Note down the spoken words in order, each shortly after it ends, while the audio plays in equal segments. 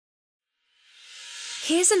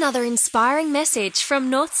Here's another inspiring message from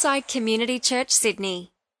Northside Community Church,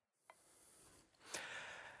 Sydney.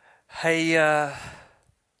 Hey,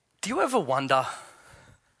 do you ever wonder?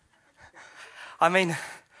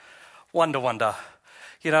 Wonder.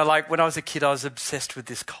 You know, like when I was a kid, I was obsessed with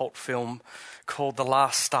this cult film called The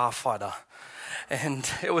Last Starfighter. And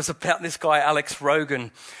it was about this guy, Alex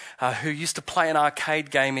Rogan, who used to play an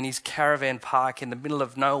arcade game in his caravan park in the middle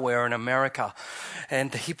of nowhere in America.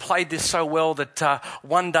 And he played this so well that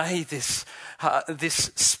one day this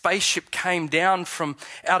spaceship came down from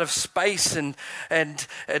out of space, and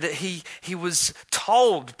he was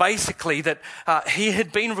told basically that he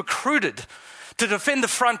had been recruited to defend the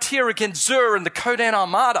frontier against Zur and the Kodan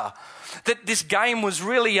Armada. That this game was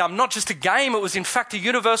really not just a game, it was in fact a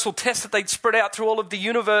universal test that they'd spread out through all of the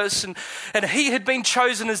universe. And he had been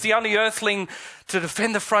chosen as the only earthling to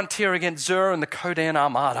defend the frontier against Zur and the Kodan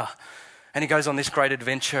Armada. And he goes on this great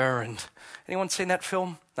adventure. And anyone seen that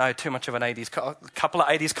film? No, too much of an 80s, a couple of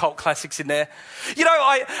 80s cult classics in there. You know,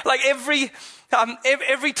 I like every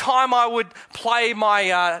time I would play my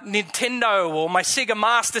Nintendo or my Sega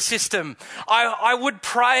Master System, I would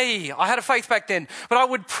pray. I had a faith back then, but I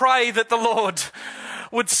would pray that the Lord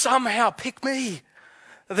would somehow pick me.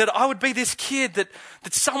 That I would be this kid, that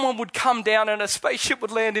someone would come down and a spaceship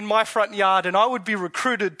would land in my front yard and I would be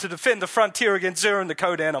recruited to defend the frontier against Zur and the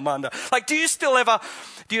Kodan Armada. Like, do you still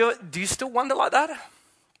wonder like that?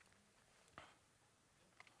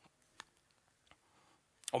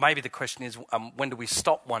 Or maybe the question is, when do we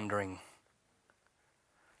stop wondering?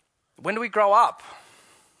 When do we grow up?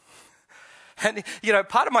 And, you know,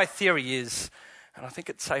 part of my theory is, and I think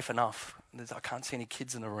it's safe enough, I can't see any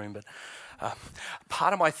kids in the room, but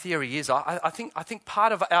part of my theory is, I think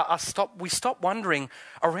part of we stop wondering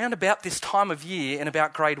around about this time of year in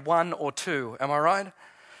about grade 1 or 2. Am I right?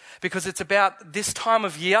 Because it's about this time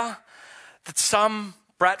of year that some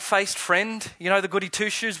brat-faced friend, you know, the goody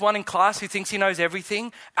two-shoes one in class who thinks he knows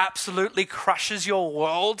everything, absolutely crushes your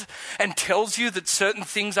world and tells you that certain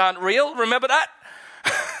things aren't real. Remember that?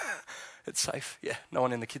 It's safe. Yeah, no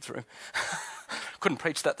one in the kids' room. Couldn't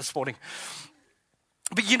preach that this morning.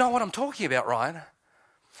 But you know what I'm talking about, right?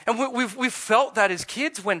 And we've felt that as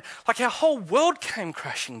kids when, like, our whole world came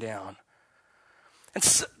crashing down.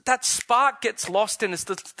 And that spark gets lost, and it's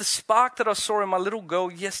the spark that I saw in my little girl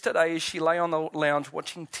yesterday as she lay on the lounge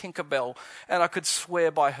watching Tinkerbell, and I could swear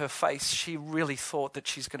by her face she really thought that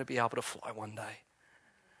she's going to be able to fly one day.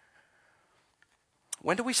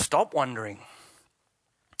 When do we stop wondering?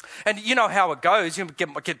 And you know how it goes. You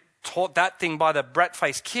get taught that thing by the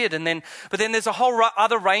brat-faced kid, but then there's a whole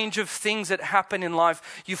other range of things that happen in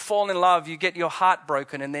life. You fall in love, you get your heart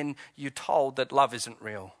broken, and then you're told that love isn't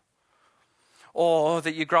real. Or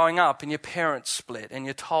that you're growing up and your parents split and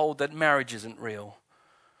you're told that marriage isn't real.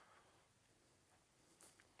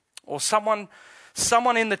 Or someone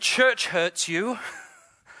in the church hurts you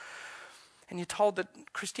and you're told that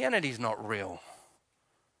Christianity's not real.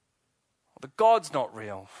 Or that God's not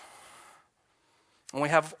real. And we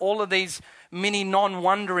have all of these mini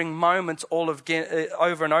non-wondering moments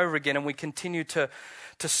over and over again, and we continue to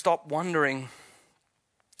stop wondering.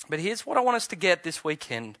 But here's what I want us to get this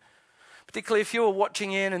weekend. Particularly if you were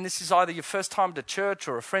watching in and this is either your first time to church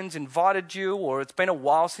or a friend's invited you or it's been a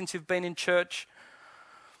while since you've been in church.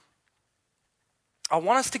 I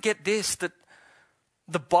want us to get this, that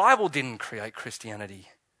the Bible didn't create Christianity.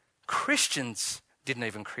 Christians didn't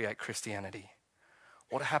even create Christianity.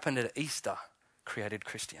 What happened at Easter created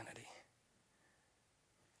Christianity.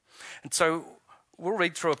 And so we'll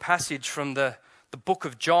read through a passage from the book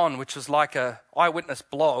of John, which was like an eyewitness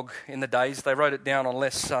blog in the days. They wrote it down on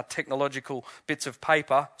less technological bits of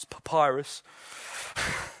paper. It's papyrus.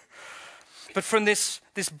 But from this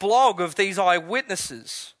blog of these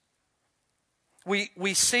eyewitnesses,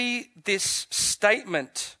 we see this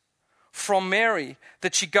statement from Mary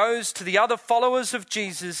that she goes to the other followers of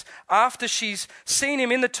Jesus after she's seen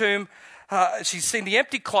him in the tomb. She's seen the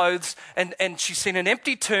empty clothes and she's seen an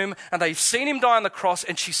empty tomb and they've seen him die on the cross,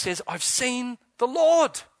 and she says, "I've seen the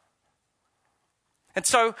Lord." And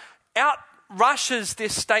so out rushes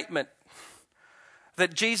this statement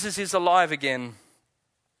that Jesus is alive again,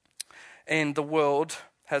 and the world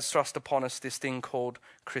has thrust upon us this thing called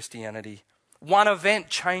Christianity. One event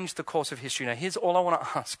changed the course of history. Now here's all I want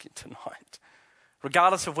to ask you tonight.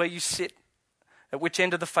 Regardless of where you sit, at which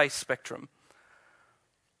end of the faith spectrum,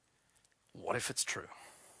 what if it's true?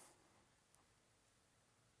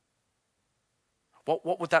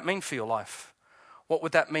 What would that mean for your life? What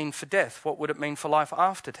would that mean for death? What would it mean for life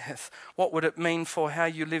after death? What would it mean for how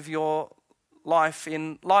you live your life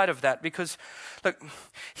in light of that. Because, look,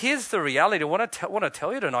 here's the reality. I want to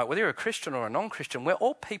tell you tonight, whether you're a Christian or a non-Christian, we're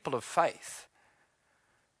all people of faith.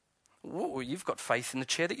 Well, you've got faith in the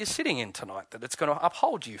chair that you're sitting in tonight, that it's going to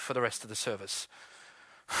uphold you for the rest of the service.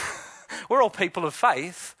 We're all people of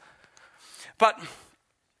faith. But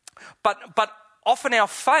often our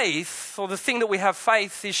faith, or the thing that we have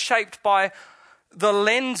faith, is shaped by the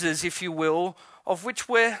lenses, if you will, of which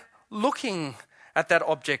we're looking at that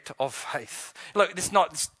object of faith. Look,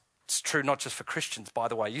 it's true not just for Christians, by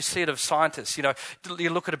the way. You see it of scientists. You know, you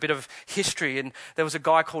look at a bit of history, and there was a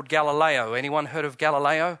guy called Galileo. Anyone heard of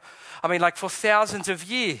Galileo? I mean, like for thousands of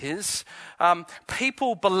years,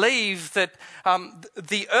 people believed that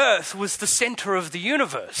the earth was the center of the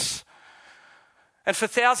universe. And for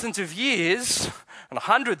thousands of years, and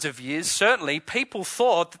hundreds of years certainly, people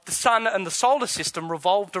thought that the sun and the solar system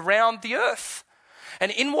revolved around the earth.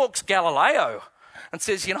 And in walks Galileo and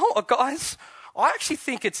says, you know what, guys, I actually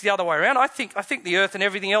think it's the other way around. I think the earth and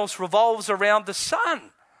everything else revolves around the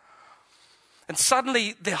sun. And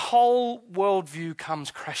suddenly the whole worldview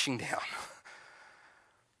comes crashing down.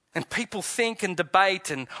 And people think and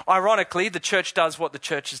debate, and ironically, the church does what the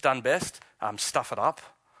church has done best, stuff it up.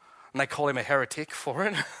 And they call him a heretic for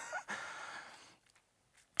it.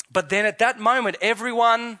 But then at that moment,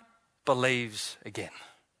 everyone believes again.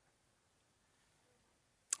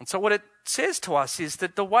 And so what it says to us is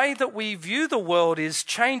that the way that we view the world is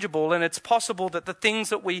changeable, and it's possible that the things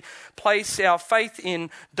that we place our faith in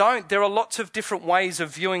don't. There are lots of different ways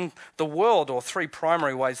of viewing the world, or three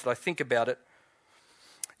primary ways that I think about it.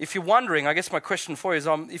 If you're wondering, I guess my question for you is,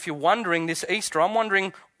 if you're wondering this Easter, I'm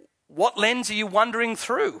wondering, what lens are you wondering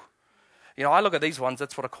through? You know, I look at these ones,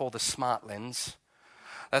 that's what I call the smart lens.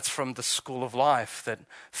 That's from the school of life that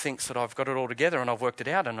thinks that I've got it all together and I've worked it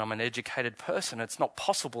out and I'm an educated person. It's not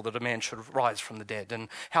possible that a man should rise from the dead. And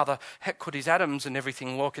how the heck could his atoms and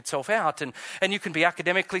everything work itself out? And you can be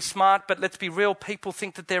academically smart, but let's be real, people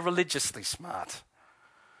think that they're religiously smart.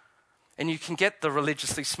 And you can get the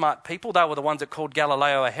religiously smart people. They were the ones that called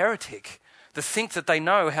Galileo a heretic. They think that they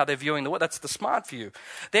know how they're viewing the world. That's the smart view.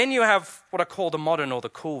 Then you have what I call the modern or the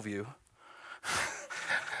cool view.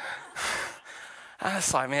 And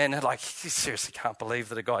it's like, man, you seriously can't believe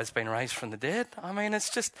that a guy's been raised from the dead. I mean,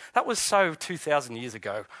 it's just, that was so 2,000 years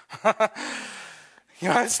ago. You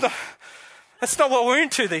know, that's not what we're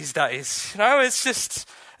into these days. You know, it's just,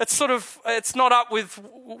 it's not up with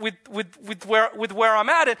where I'm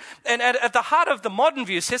at. And at the heart of the modern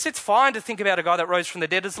view says it's fine to think about a guy that rose from the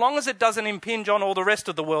dead as long as it doesn't impinge on all the rest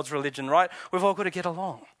of the world's religion, right? We've all got to get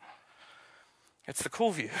along. It's the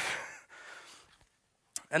cool view.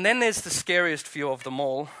 And then there's the scariest view of them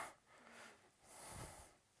all.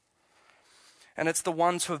 And it's the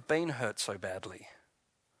ones who have been hurt so badly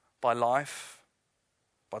by life,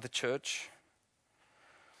 by the church,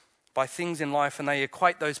 by things in life, and they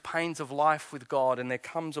equate those pains of life with God, and there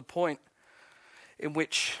comes a point in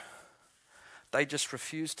which they just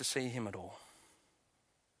refuse to see him at all.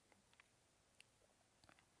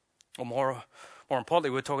 Or more importantly,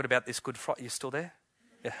 we're talking about this Good Friday. You still there?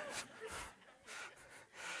 Yeah.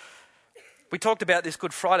 We talked about this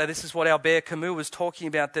Good Friday. This is what Albert Camus was talking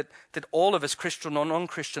about, that all of us, Christian or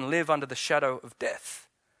non-Christian, live under the shadow of death.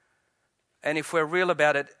 And if we're real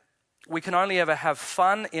about it, we can only ever have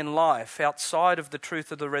fun in life outside of the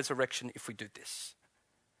truth of the resurrection if we do this.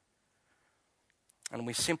 And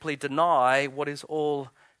we simply deny what is all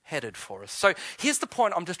headed for us. So here's the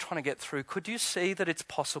point I'm just trying to get through. Could you see that it's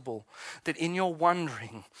possible that in your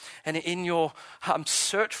wondering and in your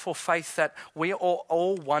search for faith that we are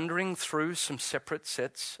all wandering through some separate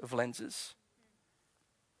sets of lenses?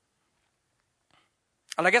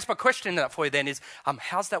 And I guess my question for you then is,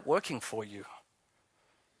 how's that working for you?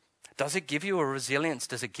 Does it give you a resilience?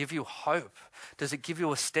 Does it give you hope? Does it give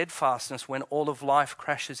you a steadfastness when all of life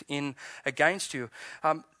crashes in against you?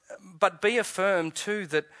 But be affirmed too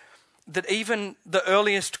that even the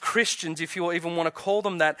earliest Christians, if you even want to call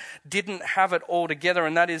them that, didn't have it all together.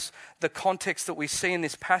 And that is the context that we see in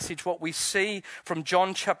this passage. What we see from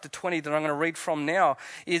John chapter 20 that I'm going to read from now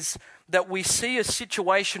is that we see a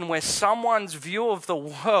situation where someone's view of the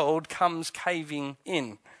world comes caving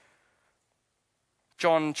in.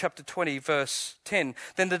 John chapter 20, verse 10.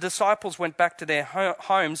 Then the disciples went back to their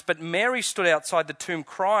homes, but Mary stood outside the tomb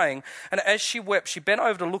crying. And as she wept, she bent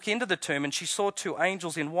over to look into the tomb, and she saw two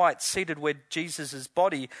angels in white seated where Jesus'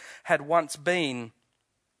 body had once been.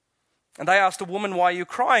 And they asked a woman, "Why are you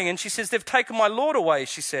crying?" And she says, "They've taken my Lord away,"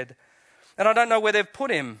 she said, "and I don't know where they've put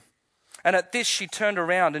him." And at this she turned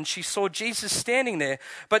around and she saw Jesus standing there,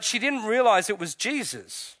 but she didn't realize it was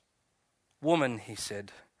Jesus. "Woman," he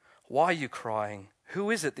said, "why are you crying? Who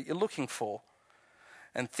is it that you're looking for?"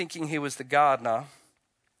 And thinking he was the gardener,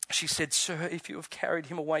 she said, "Sir, if you have carried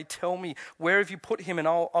him away, tell me, where have you put him, and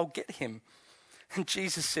I'll get him?" And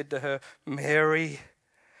Jesus said to her, "Mary."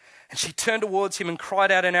 And she turned towards him and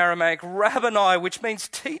cried out in Aramaic, "Rabboni," which means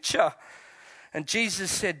teacher. And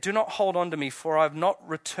Jesus said, "Do not hold on to me, for I have not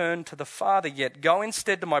returned to the Father yet. Go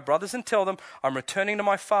instead to my brothers and tell them, I'm returning to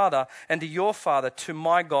my Father and to your Father, to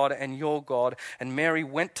my God and your God." And Mary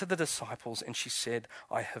went to the disciples and she said,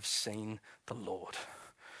 "I have seen the Lord."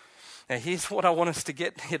 Now here's what I want us to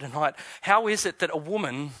get here tonight. How is it that a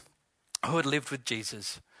woman who had lived with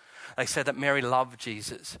Jesus, they say that Mary loved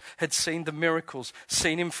Jesus, had seen the miracles,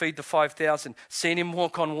 seen him feed the 5,000, seen him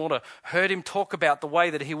walk on water, heard him talk about the way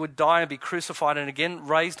that he would die and be crucified and again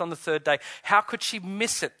raised on the third day. How could she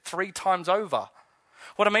miss it 3 times over?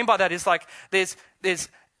 What I mean by that is like there's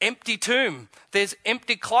empty tomb, there's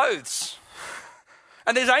empty clothes,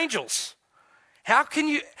 and there's angels. How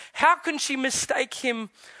can she mistake him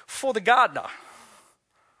for the gardener?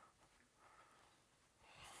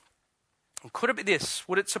 Could it be this?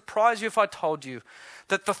 Would it surprise you if I told you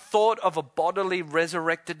that the thought of a bodily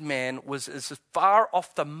resurrected man was as far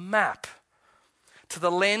off the map to the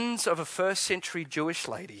lens of a first century Jewish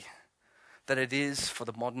lady that it is for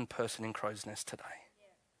the modern person in Crow's Nest today?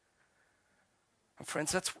 And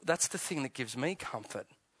friends, that's the thing that gives me comfort.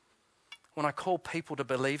 When I call people to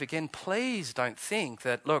believe again, please don't think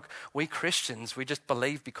that, look, we Christians, we just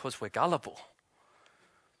believe because we're gullible.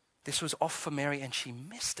 This was off for Mary and she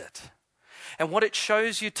missed it. And what it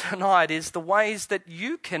shows you tonight is the ways that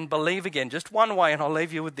you can believe again. Just one way, and I'll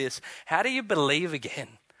leave you with this. How do you believe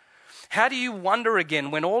again? How do you wonder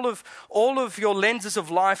again when all of your lenses of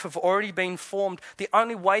life have already been formed? The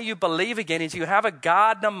only way you believe again is you have a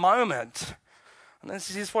gardener moment. And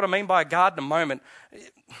this is what I mean by a gardener moment.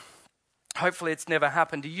 Hopefully it's never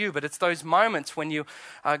happened to you, but it's those moments when you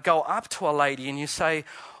go up to a lady and you say,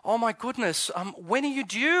 "Oh my goodness, when are you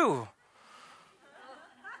due?"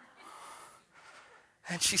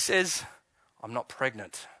 And she says, "I'm not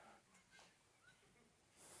pregnant."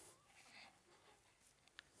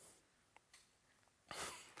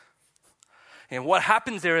 And what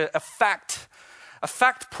happens there, a fact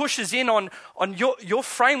pushes in on your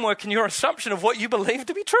framework and your assumption of what you believe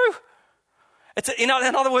to be true. In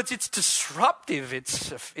other words, it's disruptive,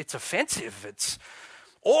 it's offensive, it's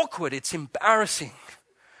awkward, it's embarrassing.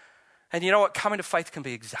 And you know what? Coming to faith can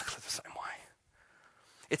be exactly the same way.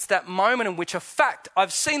 It's that moment in which a fact,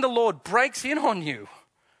 I've seen the Lord, breaks in on you.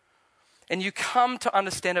 And you come to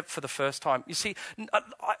understand it for the first time. You see,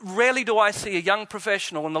 rarely do I see a young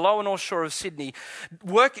professional in the lower North Shore of Sydney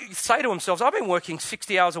say to themselves, "I've been working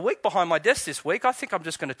 60 hours a week behind my desk this week. I think I'm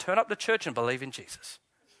just going to turn up to church and believe in Jesus."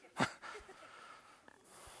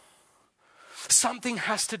 Something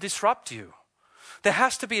has to disrupt you. There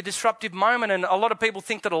has to be a disruptive moment, and a lot of people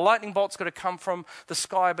think that a lightning bolt's got to come from the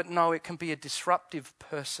sky, but no, it can be a disruptive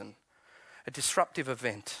person, a disruptive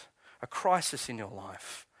event, a crisis in your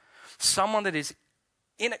life. Someone that is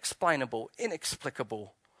inexplainable,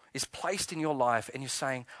 inexplicable, is placed in your life, and you're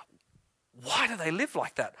saying, why do they live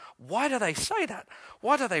like that? Why do they say that?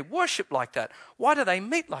 Why do they worship like that? Why do they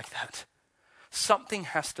meet like that? Something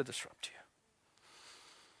has to disrupt you.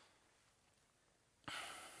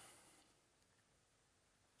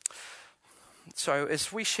 So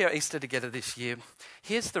as we share Easter together this year,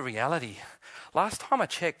 here's the reality. Last time I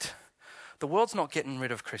checked, the world's not getting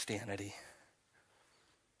rid of Christianity.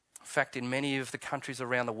 In fact, in many of the countries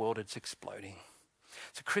around the world, it's exploding.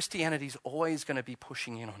 So Christianity's always going to be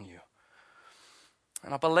pushing in on you.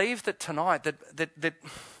 And I believe that tonight that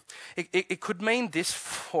it could mean this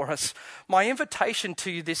for us. My invitation to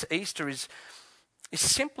you this Easter is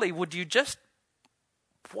simply, would you just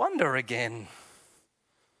wonder again?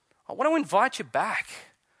 I want to invite you back.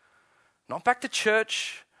 Not back to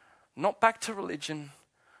church, not back to religion,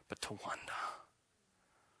 but to wonder.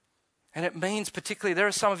 And it means particularly, there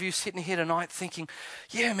are some of you sitting here tonight thinking,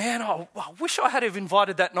 yeah, man, I wish I had have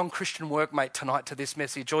invited that non-Christian workmate tonight to this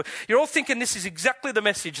message. Or you're all thinking this is exactly the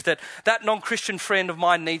message that non-Christian friend of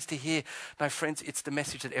mine needs to hear. No, friends, it's the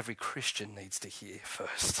message that every Christian needs to hear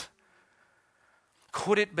first.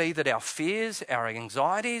 Could it be that our fears, our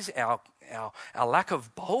anxieties, our lack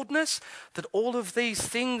of boldness, that all of these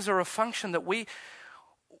things are a function that we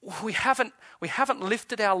haven't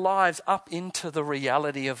lifted our lives up into the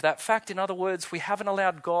reality of that fact? In other words, we haven't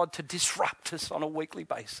allowed God to disrupt us on a weekly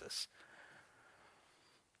basis.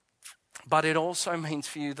 But it also means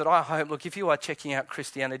for you that I hope, look, if you are checking out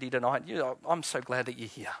Christianity tonight, I'm so glad that you're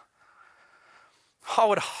here. I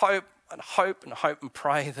would hope and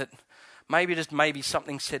pray that maybe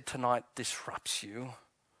something said tonight disrupts you.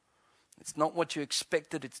 It's not what you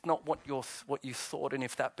expected. It's not what you thought. And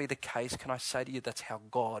if that be the case, can I say to you, that's how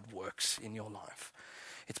God works in your life.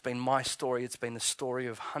 It's been my story. It's been the story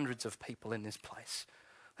of hundreds of people in this place.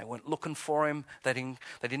 They weren't looking for him. They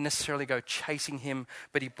didn't necessarily go chasing him,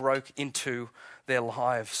 but he broke into their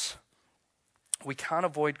lives. We can't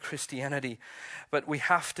avoid Christianity, but we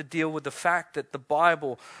have to deal with the fact that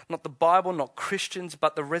not Christians,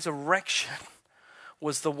 but the resurrection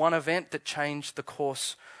was the one event that changed the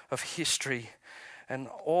course of history. And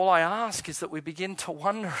all I ask is that we begin to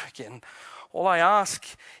wonder again. All I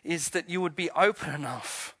ask is that you would be open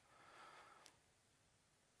enough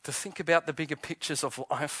to think about the bigger pictures of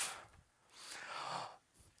life.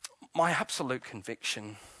 My absolute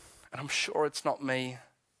conviction, and I'm sure it's not me,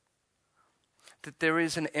 that there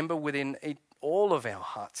is an ember within all of our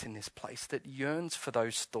hearts in this place that yearns for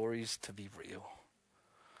those stories to be real.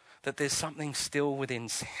 That there's something still within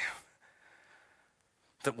Sam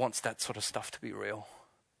that wants that sort of stuff to be real.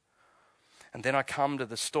 And then I come to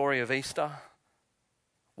the story of Easter.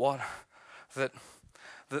 That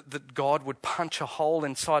God would punch a hole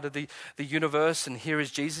inside of the universe, and here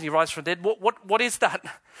is Jesus. He rises from the dead. What is that?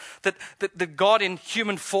 That the God in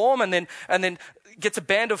human form, and then gets a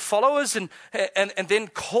band of followers, and then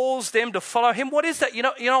calls them to follow him. What is that? You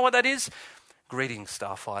know what that is? Greetings,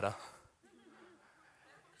 Starfighter.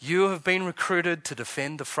 You have been recruited to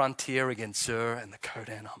defend the frontier against Zur and the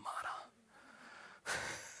Khodan Armada.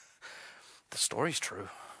 The story's true.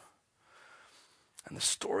 And the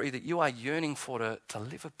story that you are yearning for to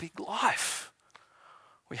live a big life,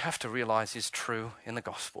 we have to realize is true in the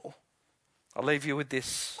gospel. I'll leave you with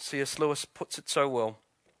this. C.S. Lewis puts it so well.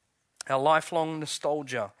 Our lifelong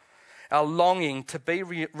nostalgia, our longing to be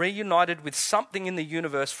reunited with something in the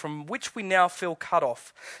universe from which we now feel cut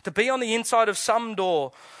off, to be on the inside of some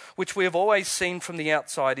door which we have always seen from the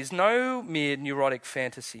outside, is no mere neurotic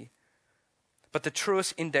fantasy, but the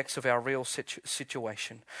truest index of our real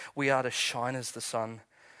situation. We are to shine as the sun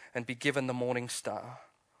and be given the morning star.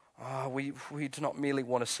 We do not merely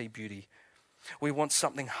want to see beauty. We want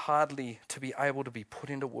something hardly to be able to be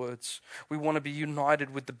put into words. We want to be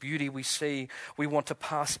united with the beauty we see. We want to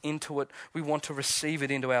pass into it. We want to receive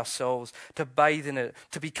it into ourselves, to bathe in it,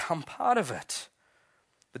 to become part of it.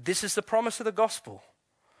 But this is the promise of the gospel,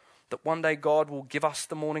 that one day God will give us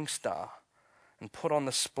the morning star and put on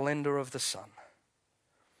the splendor of the sun.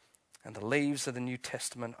 And the leaves of the New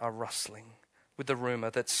Testament are rustling with the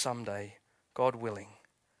rumor that someday, God willing,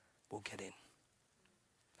 we'll get in.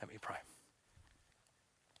 Let me pray.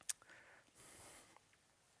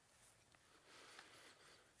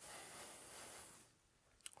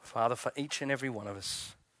 Father, for each and every one of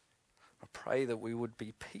us, I pray that we would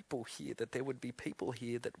be people here, that there would be people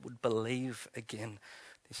here that would believe again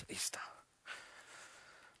this Easter.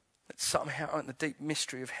 That somehow in the deep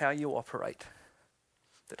mystery of how you operate,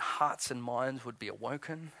 that hearts and minds would be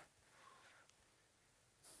awoken,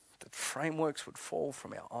 that frameworks would fall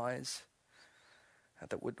from our eyes, and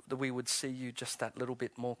that we would see you just that little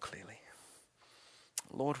bit more clearly.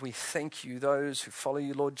 Lord, we thank you, those who follow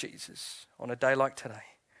you, Lord Jesus, on a day like today.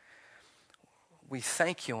 We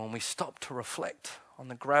thank you and we stop to reflect on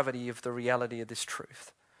the gravity of the reality of this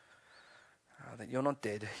truth. That you're not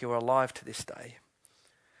dead, you're alive to this day.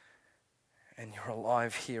 And you're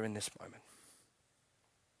alive here in this moment.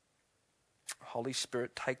 Holy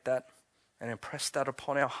Spirit, take that and impress that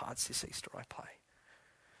upon our hearts this Easter, I pray.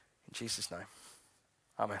 In Jesus' name,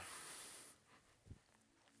 amen.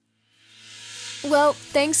 Well,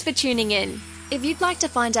 thanks for tuning in. If you'd like to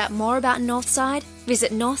find out more about Northside,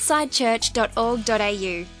 visit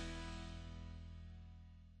northsidechurch.org.au.